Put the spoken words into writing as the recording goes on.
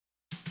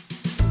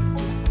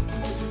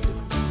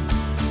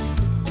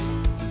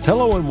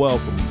Hello and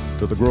welcome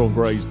to the Grow and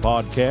Graze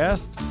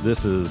podcast.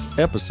 This is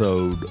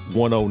episode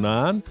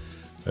 109.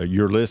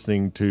 You're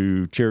listening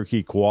to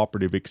Cherokee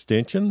Cooperative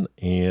Extension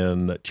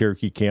in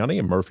Cherokee County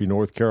in Murphy,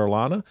 North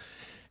Carolina.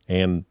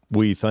 And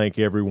we thank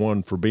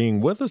everyone for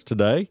being with us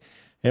today.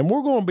 And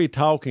we're going to be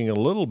talking a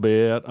little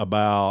bit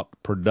about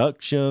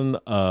production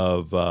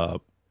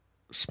of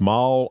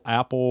small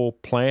apple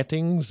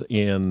plantings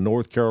in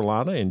North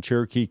Carolina in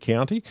Cherokee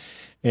County.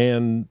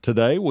 And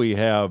today we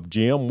have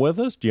Jim with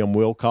us. Jim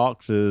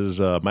Wilcox is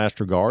a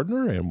master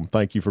gardener, and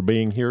thank you for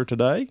being here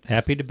today.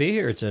 Happy to be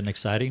here. It's an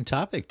exciting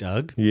topic,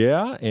 Doug.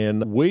 Yeah,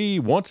 and we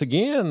once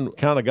again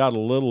kind of got a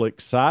little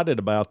excited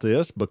about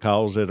this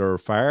because at our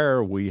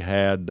fair we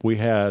had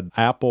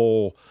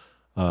apple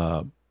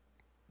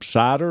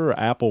cider,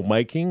 apple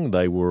making.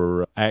 They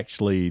were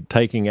actually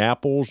taking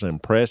apples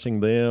and pressing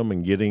them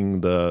and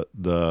getting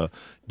the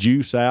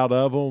juice out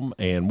of them,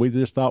 and we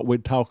just thought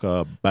we'd talk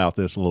about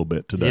this a little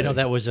bit today. You know,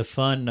 that was a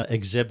fun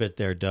exhibit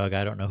there, Doug.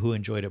 I don't know who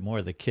enjoyed it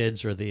more, the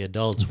kids or the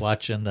adults,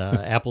 watching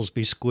the apples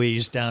be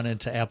squeezed down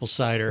into apple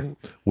cider.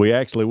 We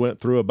actually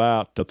went through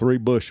about 3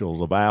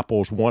 bushels of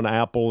apples, one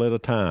apple at a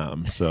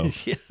time.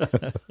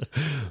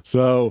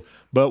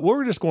 But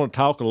we're just going to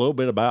talk a little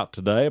bit about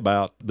today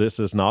about this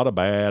is not a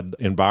bad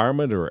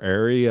environment or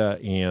area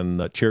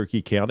in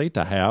Cherokee County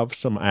to have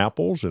some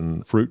apples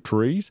and fruit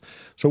trees.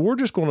 So we're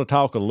just going to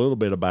talk a little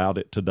bit about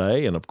it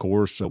today. And of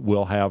course,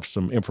 we'll have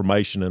some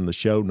information in the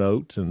show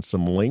notes and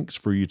some links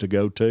for you to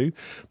go to.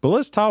 But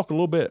let's talk a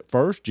little bit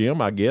first,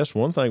 Jim. I guess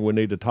one thing we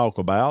need to talk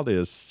about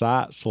is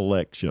site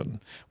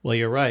selection. Well,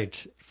 you're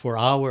right. For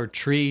our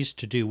trees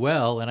to do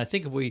well, and I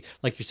think if we,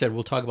 like you said,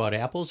 we'll talk about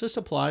apples. This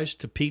applies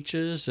to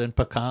peaches and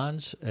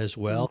pecans as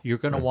well. You're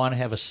going to want to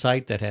have a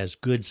site that has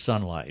good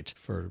sunlight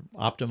for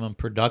optimum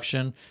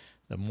production.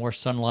 The more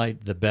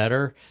sunlight, the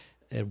better.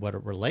 And what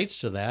it relates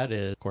to that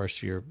is, of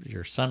course,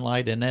 your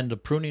sunlight and then the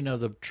pruning of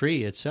the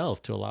tree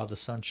itself to allow the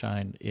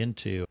sunshine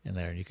into in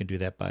there. And you can do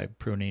that by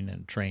pruning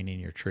and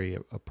training your tree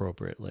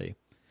appropriately.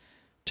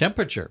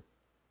 Temperature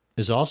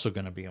is also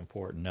going to be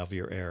important of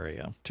your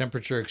area.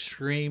 Temperature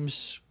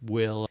extremes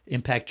will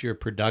impact your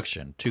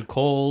production. Too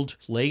cold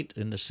late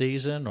in the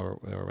season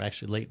or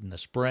actually late in the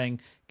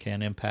spring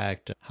can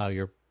impact how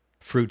your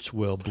fruits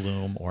will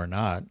bloom or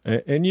not.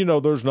 And you know,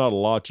 there's not a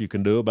lot you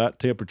can do about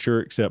temperature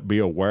except be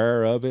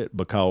aware of it,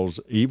 because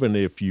even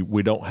if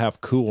we don't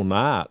have cool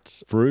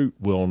nights, fruit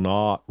will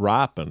not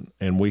ripen.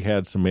 And we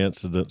had some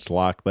incidents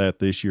like that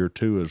this year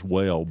too as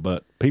well.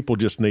 But people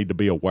just need to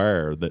be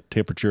aware that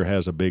temperature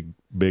has a big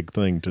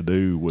thing to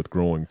do with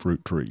growing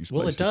fruit trees.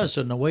 Well, basically. It does.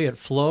 And the way it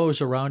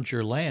flows around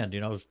your land, you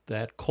know,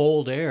 that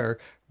cold air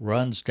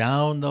runs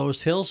down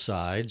those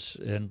hillsides.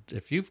 And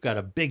if you've got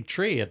a big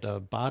tree at the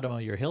bottom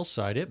of your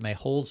hillside, it may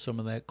hold some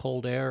of that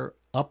cold air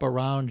up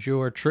around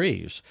your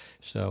trees.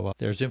 So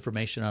there's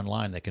information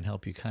online that can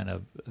help you kind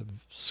of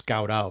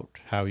scout out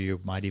how you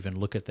might even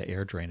look at the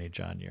air drainage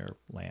on your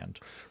land.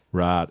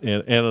 Right.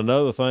 And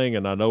another thing,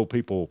 and I know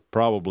people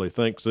probably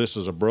thinks this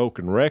is a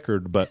broken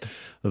record, but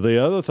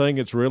the other thing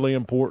that's really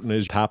important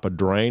is type of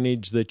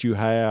drainage that you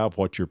have,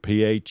 what your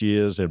pH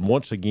is. And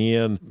once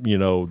again, you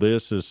know,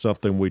 this is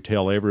something we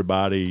tell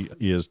everybody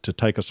is to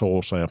take a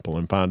soil sample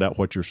and find out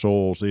what your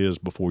soils is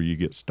before you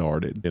get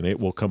started. And it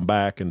will come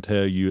back and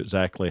tell you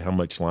exactly how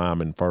much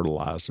lime and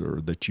fertilizer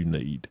that you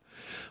need.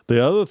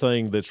 The other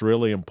thing that's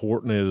really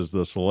important is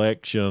the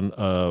selection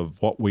of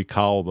what we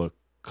call the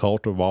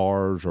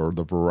cultivars or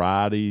the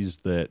varieties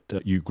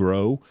that you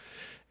grow.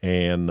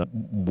 And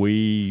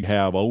we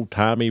have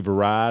old-timey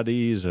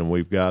varieties and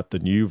we've got the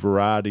new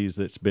varieties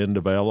that's been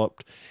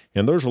developed.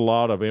 And there's a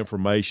lot of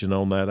information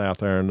on that out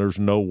there, and there's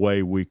no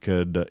way we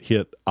could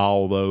hit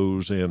all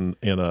those in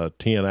a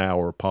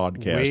 10-hour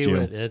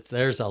podcast.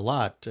 There's a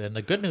lot. And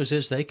the good news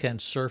is they can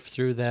surf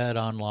through that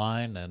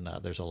online, and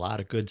there's a lot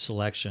of good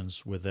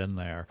selections within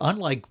there.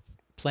 Unlike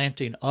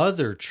planting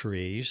other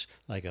trees,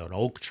 like an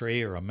oak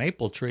tree or a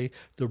maple tree,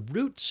 the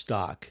root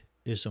stock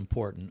is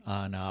important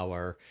on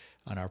our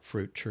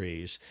fruit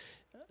trees.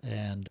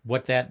 And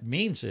what that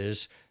means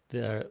is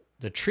the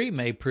tree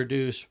may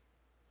produce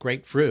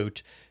great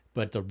fruit,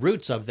 but the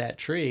roots of that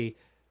tree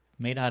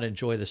may not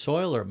enjoy the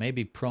soil or may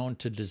be prone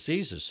to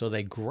diseases. So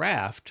they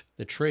graft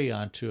the tree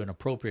onto an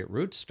appropriate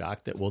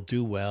rootstock that will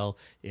do well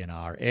in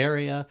our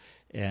area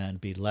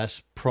and be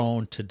less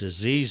prone to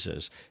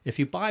diseases. If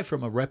you buy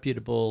from a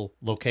reputable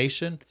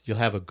location, you'll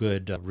have a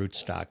good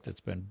rootstock that's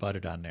been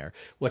budded on there.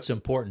 What's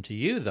important to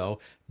you, though,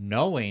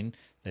 knowing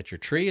that your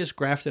tree is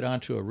grafted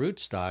onto a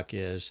rootstock,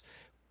 is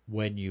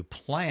when you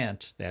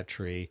plant that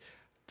tree,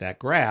 that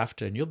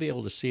graft, and you'll be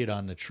able to see it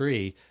on the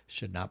tree,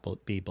 should not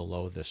be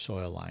below the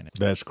soil line.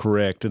 That's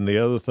correct. And the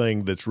other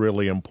thing that's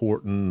really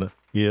important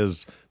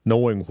is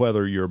knowing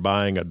whether you're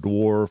buying a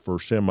dwarf or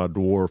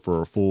semi-dwarf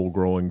or a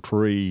full-growing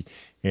tree,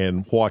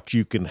 and what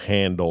you can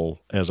handle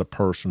as a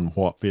person,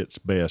 what fits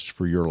best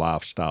for your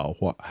lifestyle,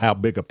 how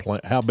big a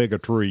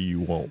tree you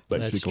want,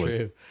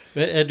 basically. That's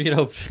true.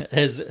 And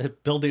as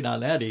building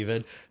on that,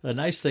 even the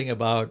nice thing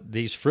about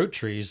these fruit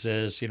trees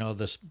is,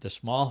 the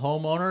small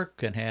homeowner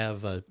can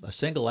have a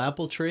single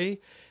apple tree,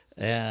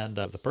 and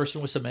the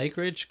person with some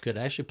acreage could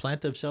actually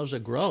plant themselves a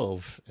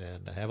grove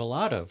and have a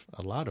lot of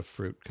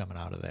fruit coming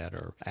out of that,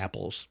 or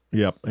apples.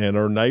 Yep. And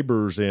our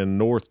neighbors in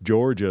North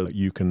Georgia,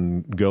 you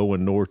can go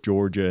in North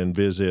Georgia and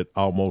visit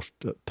almost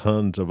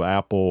tons of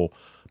apple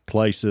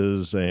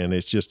places, and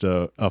it's just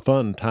a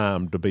fun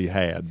time to be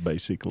had,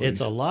 basically.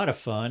 It's a lot of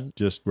fun.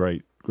 Just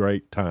great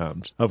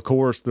times. Of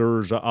course,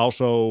 there's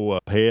also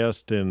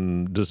pest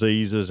and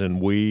diseases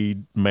and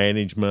weed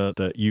management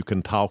that you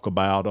can talk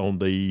about on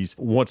these.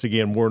 Once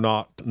again, we're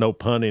not, no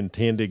pun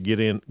intended,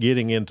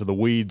 getting into the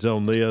weeds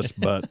on this,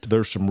 but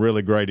there's some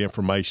really great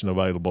information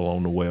available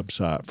on the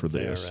website for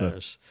this. There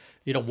is.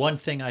 One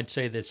thing I'd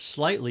say that's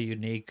slightly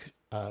unique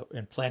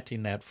in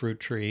planting that fruit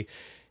tree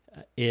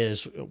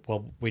is,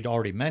 well, we'd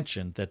already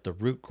mentioned that the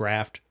root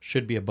graft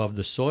should be above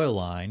the soil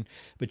line,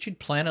 but you'd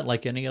plant it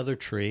like any other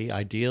tree.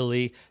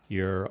 Ideally,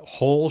 your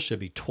hole should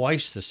be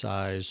twice the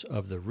size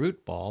of the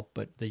root ball,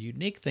 but the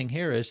unique thing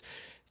here is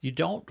you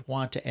don't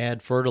want to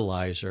add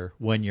fertilizer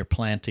when you're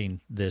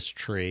planting this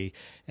tree,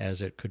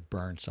 as it could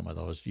burn some of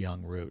those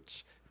young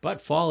roots. But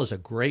fall is a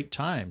great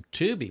time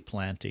to be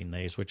planting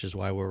these, which is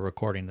why we're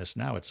recording this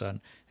now. It's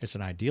an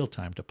ideal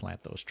time to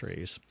plant those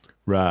trees.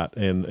 Right,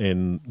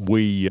 and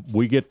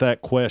we get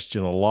that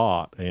question a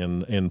lot,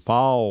 and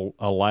fall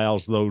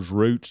allows those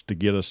roots to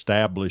get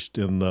established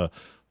in the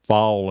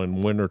fall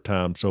and winter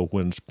time, so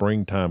when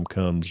springtime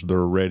comes, they're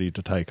ready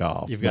to take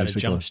off. You've got a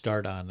jump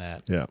start on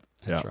that. Yeah,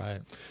 that's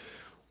right.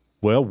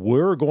 Well,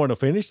 we're going to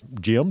finish.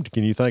 Jim,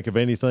 can you think of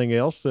anything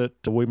else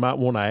that we might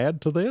want to add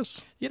to this?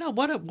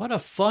 What a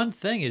fun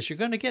thing is, you're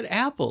going to get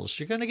apples,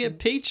 you're going to get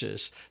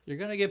peaches, you're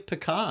going to get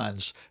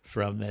pecans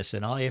from this,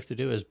 and all you have to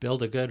do is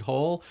build a good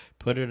hole,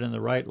 put it in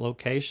the right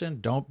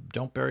location,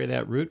 don't bury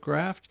that root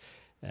graft,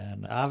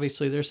 and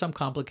obviously there's some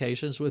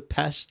complications with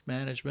pest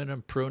management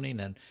and pruning,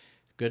 and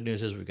good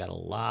news is we've got a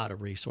lot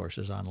of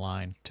resources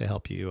online to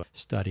help you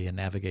study and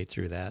navigate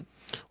through that.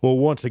 Well,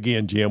 once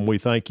again, Jim, we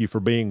thank you for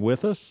being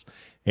with us.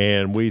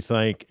 And we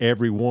thank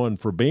everyone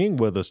for being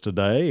with us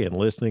today and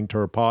listening to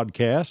our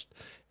podcast.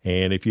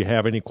 And if you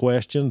have any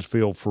questions,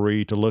 feel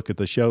free to look at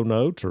the show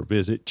notes or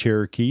visit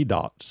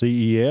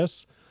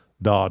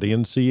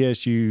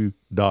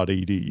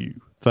cherokee.ces.ncsu.edu.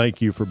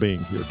 Thank you for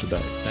being here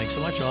today. Thanks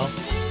so much, all.